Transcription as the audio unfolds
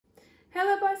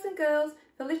Hello boys and girls,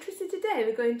 for literacy today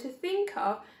we're going to think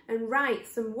of and write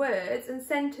some words and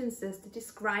sentences to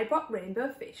describe what rainbow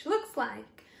fish looks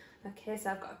like. Okay, so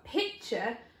I've got a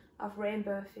picture of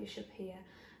rainbow fish up here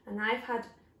and I've had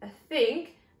a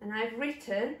think and I've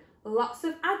written lots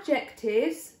of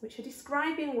adjectives which are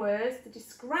describing words to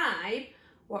describe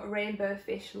what rainbow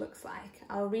fish looks like.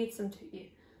 I'll read some to you.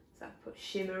 So I've put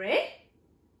shimmery,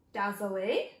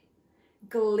 dazzling,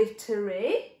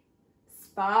 glittery,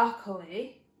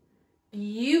 sparkly,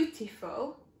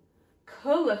 beautiful,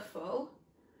 colourful,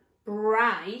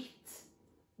 bright,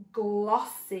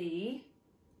 glossy,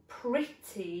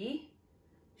 pretty,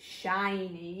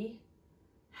 shiny,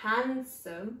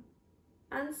 handsome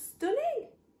and stunning.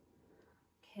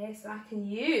 Okay, so I can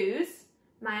use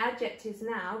my adjectives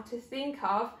now to think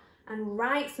of and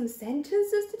write some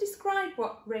sentences to describe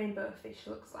what rainbow fish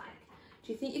looks like.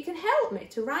 Do you think you can help me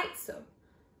to write some?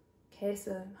 Okay,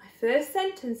 so my first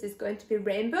sentence is going to be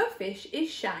rainbow fish is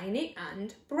shiny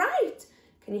and bright.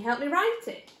 Can you help me write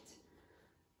it?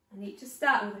 I need to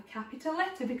start with a capital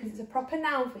letter because it's a proper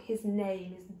noun for his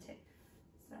name, isn't it?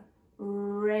 So,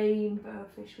 rainbow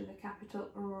fish with a capital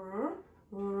R,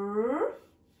 R,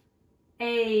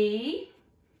 A,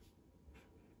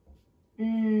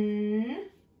 N,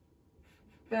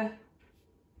 B,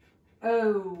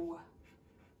 O.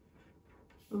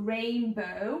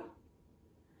 Rainbow.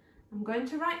 I'm going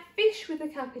to write fish with a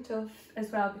capital F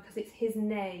as well because it's his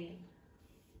name.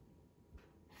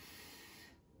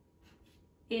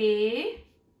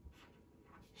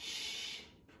 Sh,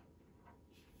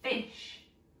 fish.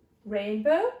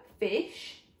 Rainbow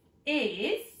fish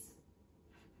is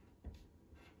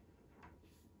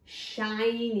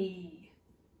shiny.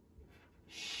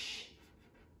 Shiny,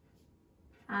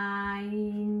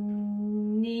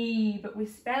 but we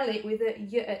spell it with a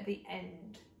y at the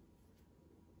end.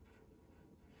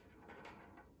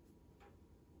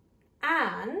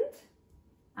 And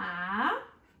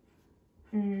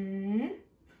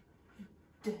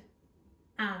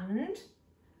and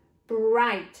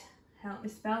bright. Help me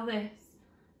spell this.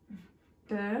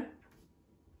 B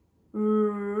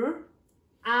R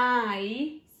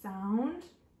I sound,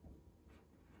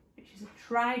 which is a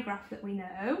trigraph that we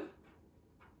know,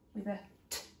 with a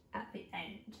t at the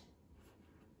end.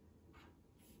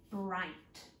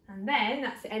 Bright. And then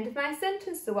that's the end of my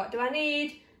sentence. So what do I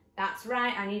need? That's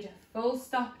right, I need a full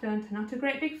stop, don't I? Not a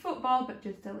great big football, but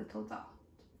just a little dot.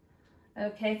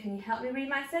 Okay, can you help me read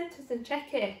my sentence and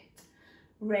check it?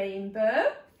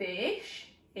 Rainbow fish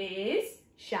is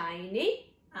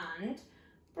shiny and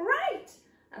bright.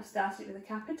 I've started with a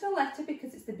capital letter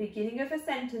because it's the beginning of a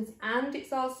sentence and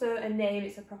it's also a name,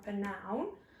 it's a proper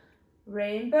noun.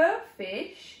 Rainbow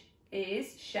fish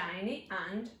is shiny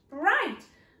and bright.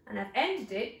 And I've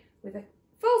ended it with a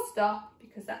full stop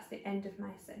because that's the end of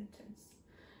my sentence.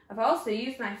 I've also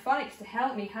used my phonics to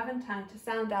help me, haven't I, to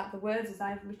sound out the words as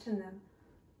I've written them.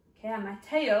 Okay, and my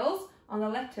tails on the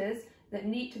letters that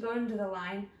need to go under the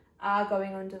line are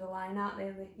going under the line, aren't they?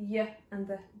 The y and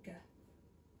the g.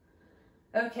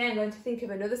 Okay, I'm going to think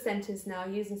of another sentence now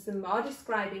using some more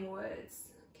describing words.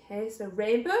 Okay, so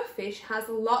rainbow fish has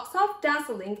lots of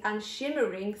dazzling and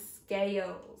shimmering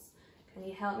scales. Can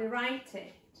you help me write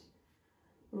it?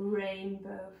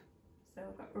 Rainbow. So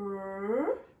we've got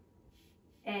R,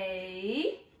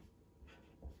 A,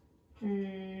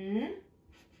 N,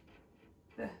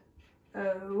 B,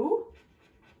 O,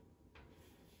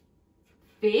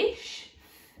 fish,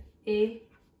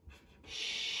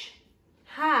 ish,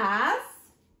 has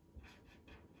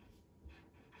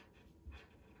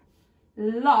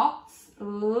lots,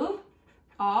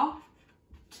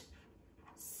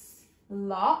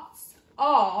 lots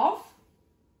of.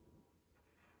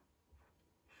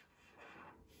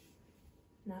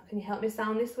 Now, can you help me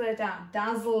sound this word out?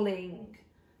 Dazzling.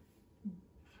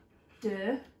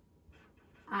 D,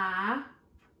 A,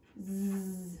 Z,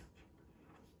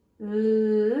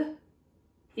 L,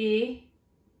 I,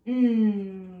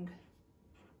 Ng.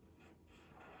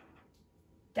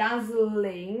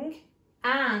 Dazzling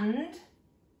and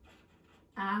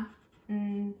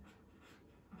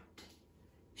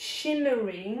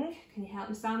shimmering. Can you help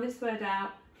me sound this word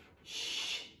out?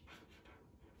 Sh,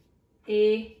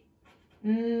 I,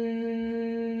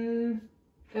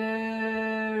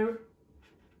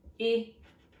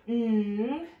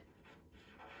 ing,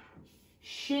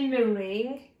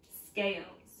 shimmering scales.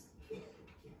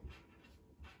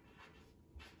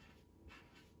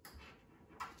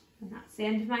 And that's the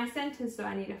end of my sentence, so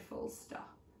I need a full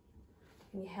stop.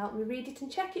 Can you help me read it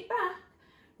and check it back?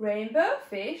 Rainbow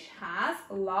fish has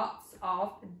lots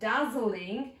of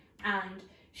dazzling and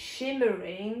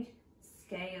shimmering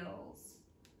scales.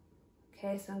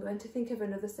 Okay, so I'm going to think of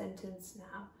another sentence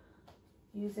now,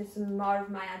 using some more of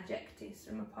my adjectives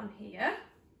from up on here.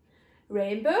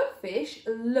 Rainbow fish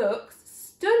looks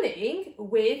stunning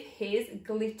with his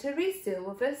glittery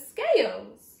silver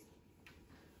scales.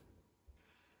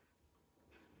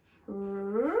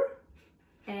 R-A-N-B-O,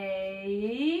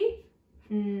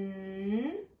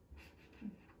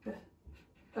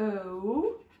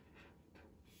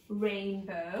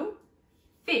 rainbow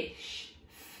fish.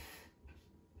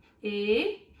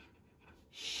 F-I-S-H,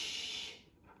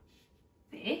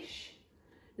 fish,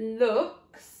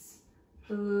 looks,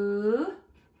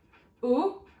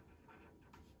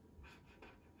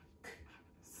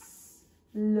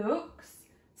 looks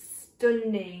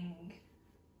stunning.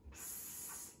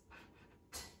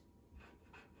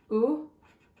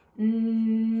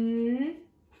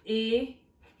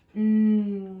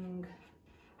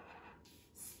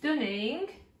 Stunning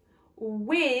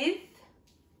with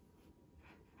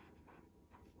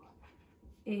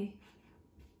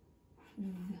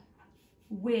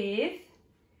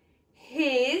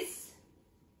his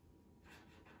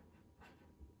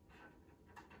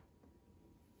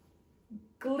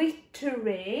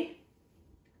glittery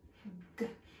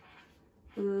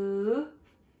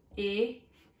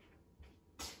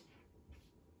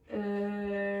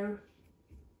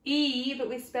E, but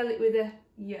we spell it with a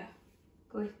Y.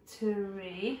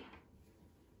 Glittery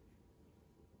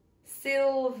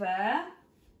silver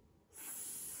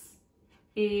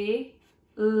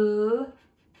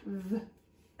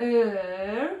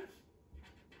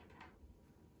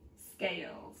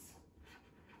scales.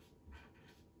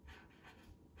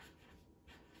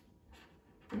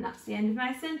 And that's the end of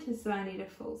my sentence, so I need a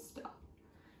full stop.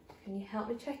 Can you help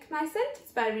me check my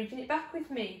sentence by reading it back with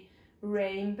me?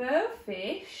 Rainbow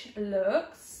fish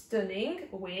looks stunning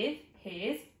with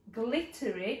his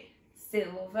glittery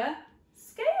silver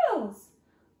scales.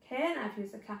 Okay, and I've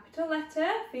used a capital letter,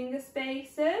 finger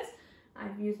spaces.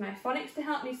 I've used my phonics to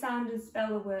help me sound and spell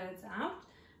the words out.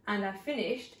 And I've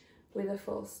finished with a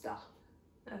full stop.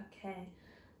 Okay,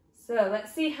 so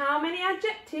let's see how many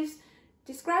adjectives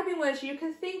describing words you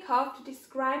can think of to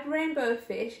describe rainbow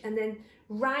fish, and then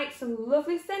write some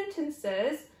lovely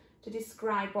sentences to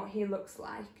describe what he looks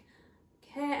like.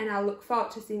 Okay, and I'll look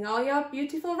forward to seeing all your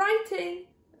beautiful writing.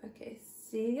 Okay,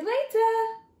 see you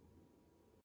later.